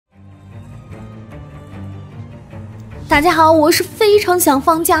大家好，我是非常想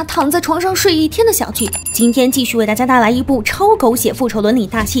放假躺在床上睡一天的小剧，今天继续为大家带来一部超狗血复仇伦理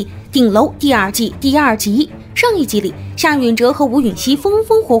大戏《顶楼》第2季第2集。上一集里，夏允哲和吴允熙风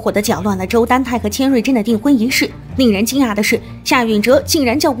风火火地搅乱了周丹泰和千瑞珍的订婚仪式。令人惊讶的是，夏允哲竟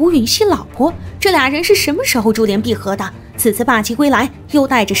然叫吴允熙老婆，这俩人是什么时候珠联璧合的？此次霸气归来又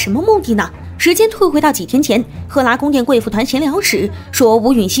带着什么目的呢？时间退回到几天前，赫拉宫殿贵妇团闲聊时说，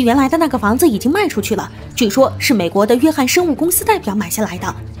吴允熙原来的那个房子已经卖出去了，据说是美国的约翰生物公司代表买下来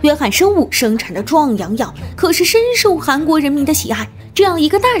的。约翰生物生产的壮阳药可是深受韩国人民的喜爱，这样一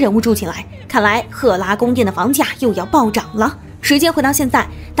个大人物住进来，看来赫拉宫殿的房价又要暴涨了。时间回到现在，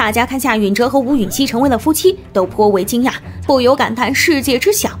大家看夏允哲和吴允熙成为了夫妻，都颇为惊讶，不由感叹世界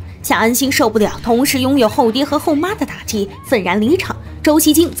之小。夏安心受不了同时拥有后爹和后妈的打击，愤然离场。周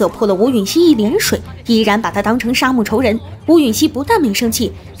熙京则泼了吴允熙一脸水，依然把她当成杀母仇人。吴允熙不但没生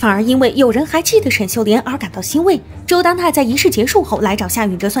气，反而因为有人还记得沈秀莲而感到欣慰。周丹泰在仪式结束后来找夏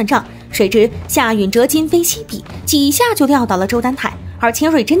允哲算账，谁知夏允哲今非昔比，几下就撂倒了周丹泰。而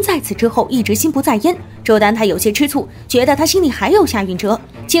千瑞珍在此之后一直心不在焉，周丹泰有些吃醋，觉得他心里还有夏允哲。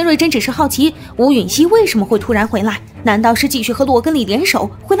千瑞珍只是好奇吴允熙为什么会突然回来，难道是继续和罗根里联手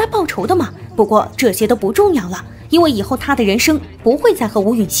回来报仇的吗？不过这些都不重要了，因为以后他的人生不会再和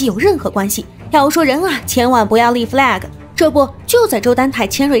吴允熙有任何关系。要说人啊，千万不要立 flag。这不，就在周丹泰、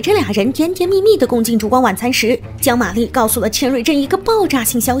千瑞珍俩人甜甜蜜蜜的共进烛光晚餐时，江玛丽告诉了千瑞珍一个爆炸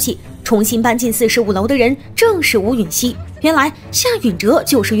性消息：重新搬进45楼的人正是吴允熙。原来夏允哲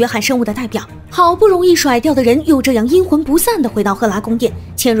就是约翰生物的代表，好不容易甩掉的人又这样阴魂不散的回到赫拉宫殿，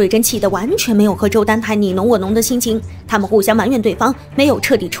千瑞珍气得完全没有和周丹泰你侬我侬的心情，他们互相埋怨对方没有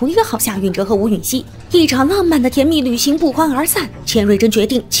彻底处理好夏允哲和吴允熙。一场浪漫的甜蜜旅行不欢而散，千瑞珍决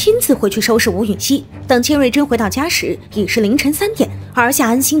定亲自回去收拾吴允熙。等千瑞珍回到家时，已是凌晨3点，而夏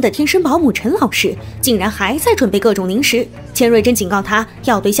安心的贴身保姆陈老师竟然还在准备各种零食。千瑞珍警告他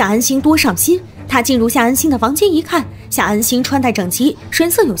要对夏安心多上心。他进入夏安心的房间一看，夏安心穿戴整齐，神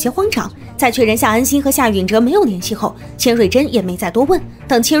色有些慌张。在确认夏安心和夏允哲没有联系后，千瑞珍也没再多问。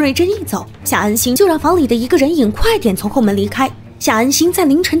等千瑞珍一走，夏安心就让房里的一个人影快点从后门离开。夏安心在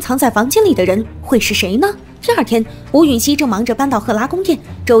凌晨藏在房间里的人会是谁呢？第二天，吴允熙正忙着搬到赫拉宫殿，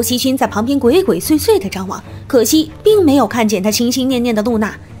周熙勋在旁边鬼鬼祟祟的张望，可惜并没有看见他心心念念的露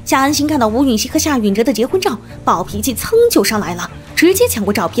娜。夏安心看到吴允熙和夏允哲的结婚照，暴脾气噌就上来了，直接抢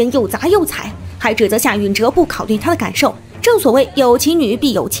过照片又砸又踩，还指责夏允哲不考虑他的感受。正所谓有其女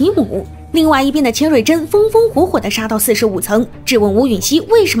必有其母。另外一边的千瑞珍风风火火地杀到45层，质问吴允熙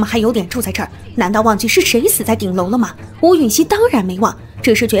为什么还有脸住在这儿？难道忘记是谁死在顶楼了吗？吴允熙当然没忘，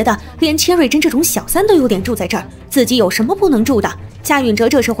只是觉得连千瑞珍这种小三都有点住在这儿，自己有什么不能住的？夏允哲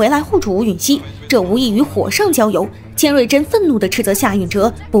这时回来护住吴允熙，这无异于火上浇油。千瑞珍愤怒地斥责夏允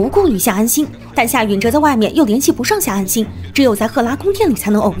哲不顾虑夏安心，但夏允哲在外面又联系不上夏安心，只有在赫拉宫殿里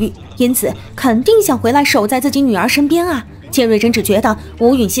才能偶遇，因此肯定想回来守在自己女儿身边啊。千瑞珍只觉得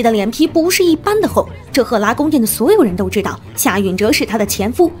吴允熙的脸皮不是一般的厚，这赫拉宫殿的所有人都知道夏允哲是她的前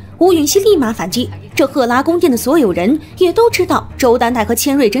夫。吴允熙立马反击，这赫拉宫殿的所有人也都知道周丹泰和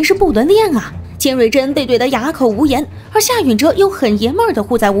千瑞珍是不伦恋啊。千瑞珍被怼得哑口无言，而夏允哲又很爷们儿地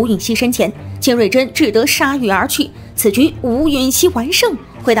护在吴允熙身前，千瑞珍只得铩羽而去。此局吴允熙完胜。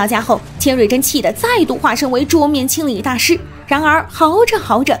回到家后，千瑞珍气得再度化身为桌面清理大师。然而嚎着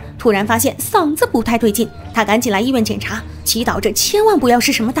嚎着，突然发现嗓子不太对劲，他赶紧来医院检查，祈祷着千万不要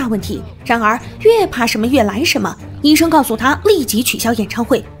是什么大问题。然而越怕什么越来什么，医生告诉他立即取消演唱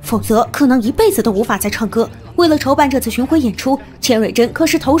会，否则可能一辈子都无法再唱歌。为了筹办这次巡回演出，千瑞珍可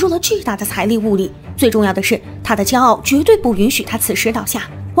是投入了巨大的财力物力，最重要的是他的骄傲绝对不允许他此时倒下。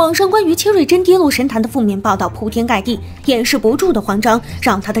网上关于千瑞珍跌落神坛的负面报道铺天盖地，掩饰不住的慌张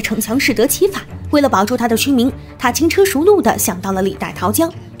让他的逞强适得其反。为了保住他的虚名，他轻车熟路地想到了李代桃僵。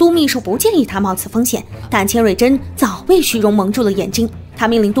都秘书不建议他冒此风险，但千瑞珍早被虚荣蒙住了眼睛。他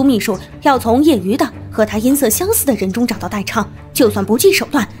命令都秘书要从业余的和他音色相似的人中找到代唱，就算不计手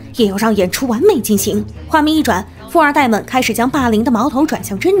段，也要让演出完美进行。画面一转，富二代们开始将霸凌的矛头转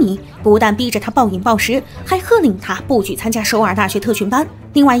向珍妮，不但逼着他暴饮暴食，还喝令他不许参加首尔大学特训班。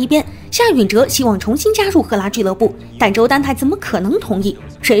另外一边，夏允哲希望重新加入赫拉俱乐部，但周丹泰怎么可能同意？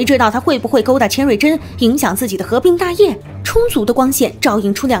谁知道他会不会勾搭千瑞珍，影响自己的合并大业？充足的光线照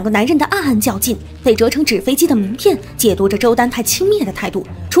映出两个男人的暗暗较劲，被折成纸飞机的名片解读着周丹泰轻蔑的态度。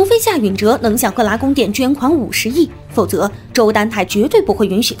除非夏允哲能向赫拉宫殿捐款50亿，否则周丹泰绝对不会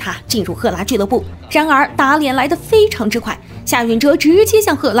允许他进入赫拉俱乐部。然而打脸来得非常之快，夏允哲直接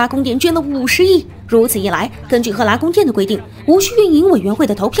向赫拉宫殿捐了50亿。如此一来，根据赫拉宫殿的规定，无需运营委员会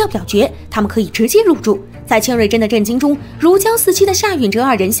的投票表决，他们可以直接入住。在千瑞珍的震惊中，如胶似漆的夏允哲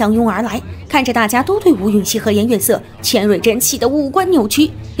二人相拥而来。看着大家都对吴允熙和颜悦色，千瑞珍气得五官扭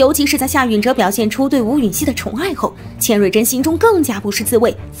曲。尤其是在夏允哲表现出对吴允熙的宠爱后，千瑞珍心中更加不是滋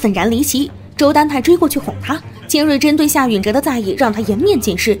味，愤然离席。周丹泰追过去哄她，千瑞珍对夏允哲的在意让她颜面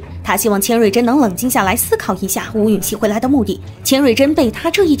尽失。她希望千瑞珍能冷静下来思考一下吴允熙回来的目的。千瑞珍被她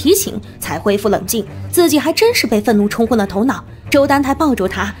这一提醒，才恢复冷静，自己还真是被愤怒冲昏了头脑。周丹泰抱住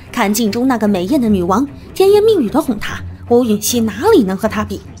她，看镜中那个美艳的女王，甜言蜜语的哄她。吴允熙哪里能和她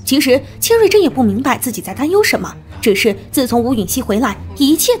比？其实千瑞珍也不明白自己在担忧什么，只是自从吴允熙回来，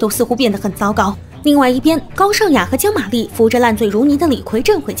一切都似乎变得很糟糕。另外一边，高尚雅和江玛丽扶着烂醉如泥的李奎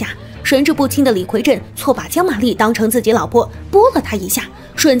镇回家。神志不清的李奎镇错把江玛丽当成自己老婆，拨了她一下，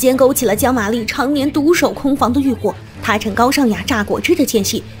瞬间勾起了江玛丽常年独守空房的欲火。他趁高尚雅榨果汁的间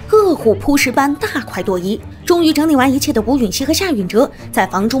隙，饿虎扑食般大快朵颐。终于整理完一切的吴允熙和夏允哲在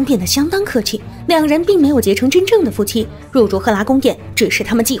房中变得相当客气，两人并没有结成真正的夫妻。入住赫拉宫殿只是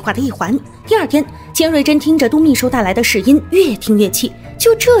他们计划的一环。第二天，千瑞珍听着都秘书带来的试音，越听越气，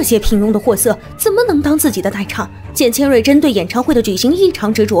就这些平庸的货色怎么能当自己的代唱？见千瑞珍对演唱会的举行异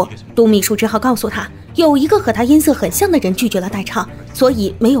常执着，都秘书只好告诉他，有一个和他音色很像的人拒绝了代唱，所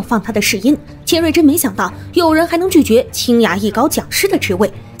以没有放他的试音。千瑞珍没想到有人还能拒绝清雅艺高讲师的职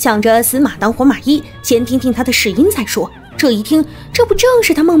位，想着死马当活马医，先听听他的试音再说。这一听，这不正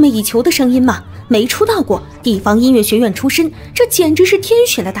是他梦寐以求的声音吗？没出道过，地方音乐学院出身，这简直是天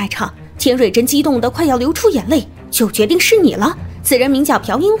选的代唱。千瑞珍激动得快要流出眼泪，就决定是你了。此人名叫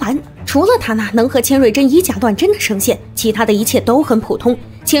朴英兰，除了他那能和千瑞珍以假乱真的声线，其他的一切都很普通。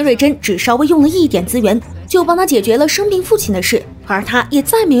千瑞珍只稍微用了一点资源，就帮他解决了生病父亲的事，而他也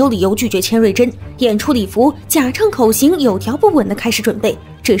再没有理由拒绝千瑞珍。演出礼服、假唱口型有条不紊地开始准备。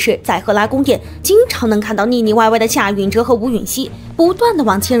只是在赫拉宫殿，经常能看到腻腻歪歪的夏允哲和吴允熙不断地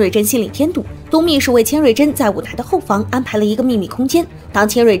往千瑞珍心里添堵。都秘书为千瑞珍在舞台的后方安排了一个秘密空间，当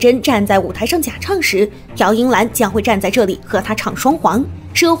千瑞珍站在舞台上假唱时，朴英兰将会站在这里和她唱双簧。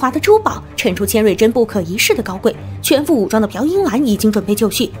奢华的珠宝衬出千瑞珍不可一世的高贵，全副武装的朴英兰已经准备就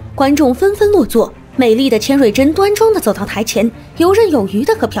绪，观众纷纷落座。美丽的千瑞珍端庄地走到台前，游刃有余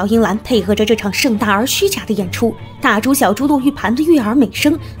地和朴英兰配合着这场盛大而虚假的演出。大珠小珠落玉盘的悦耳美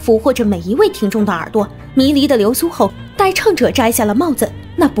声俘获着每一位听众的耳朵。迷离的流苏后，代唱者摘下了帽子，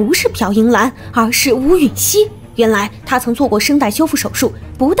那不是朴英兰，而是吴允熙。原来他曾做过声带修复手术，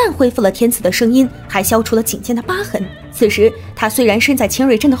不但恢复了天赐的声音，还消除了颈间的疤痕。此时他虽然身在千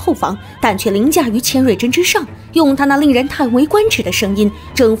瑞珍的后方，但却凌驾于千瑞珍之上，用他那令人叹为观止的声音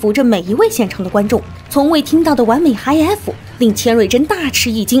征服着每一位现场的观众。从未听到的完美 High F 令千瑞珍大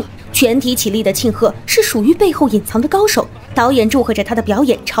吃一惊，全体起立的庆贺是属于背后隐藏的高手。导演祝贺着他的表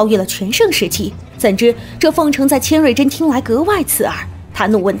演超越了全盛时期，怎知这奉承在千瑞珍听来格外刺耳。他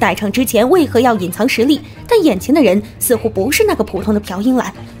怒问代唱之前为何要隐藏实力，但眼前的人似乎不是那个普通的朴英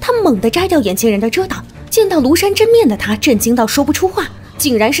兰。他猛地摘掉眼前人的遮挡，见到庐山真面的他震惊到说不出话，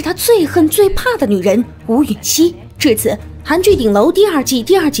竟然是他最恨最怕的女人吴允熙。至此，韩剧顶楼第2季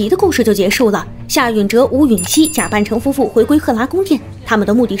第2集的故事就结束了。夏允哲、吴允熙假扮成夫妇回归赫拉宫殿，他们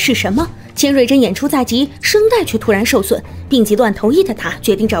的目的是什么？千瑞珍演出在即，声带却突然受损，病急乱投医的他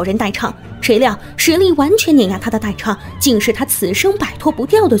决定找人代唱，谁料实力完全碾压他的代唱，竟是他此生摆脱不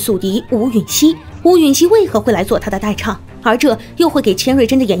掉的宿敌吴允熙。吴允熙为何会来做他的代唱？而这又会给千瑞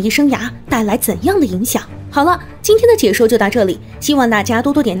珍的演艺生涯带来怎样的影响？好了，今天的解说就到这里，希望大家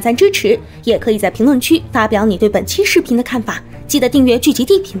多多点赞支持，也可以在评论区发表你对本期视频的看法。记得订阅剧集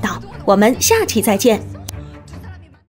地频道，我们下期再见。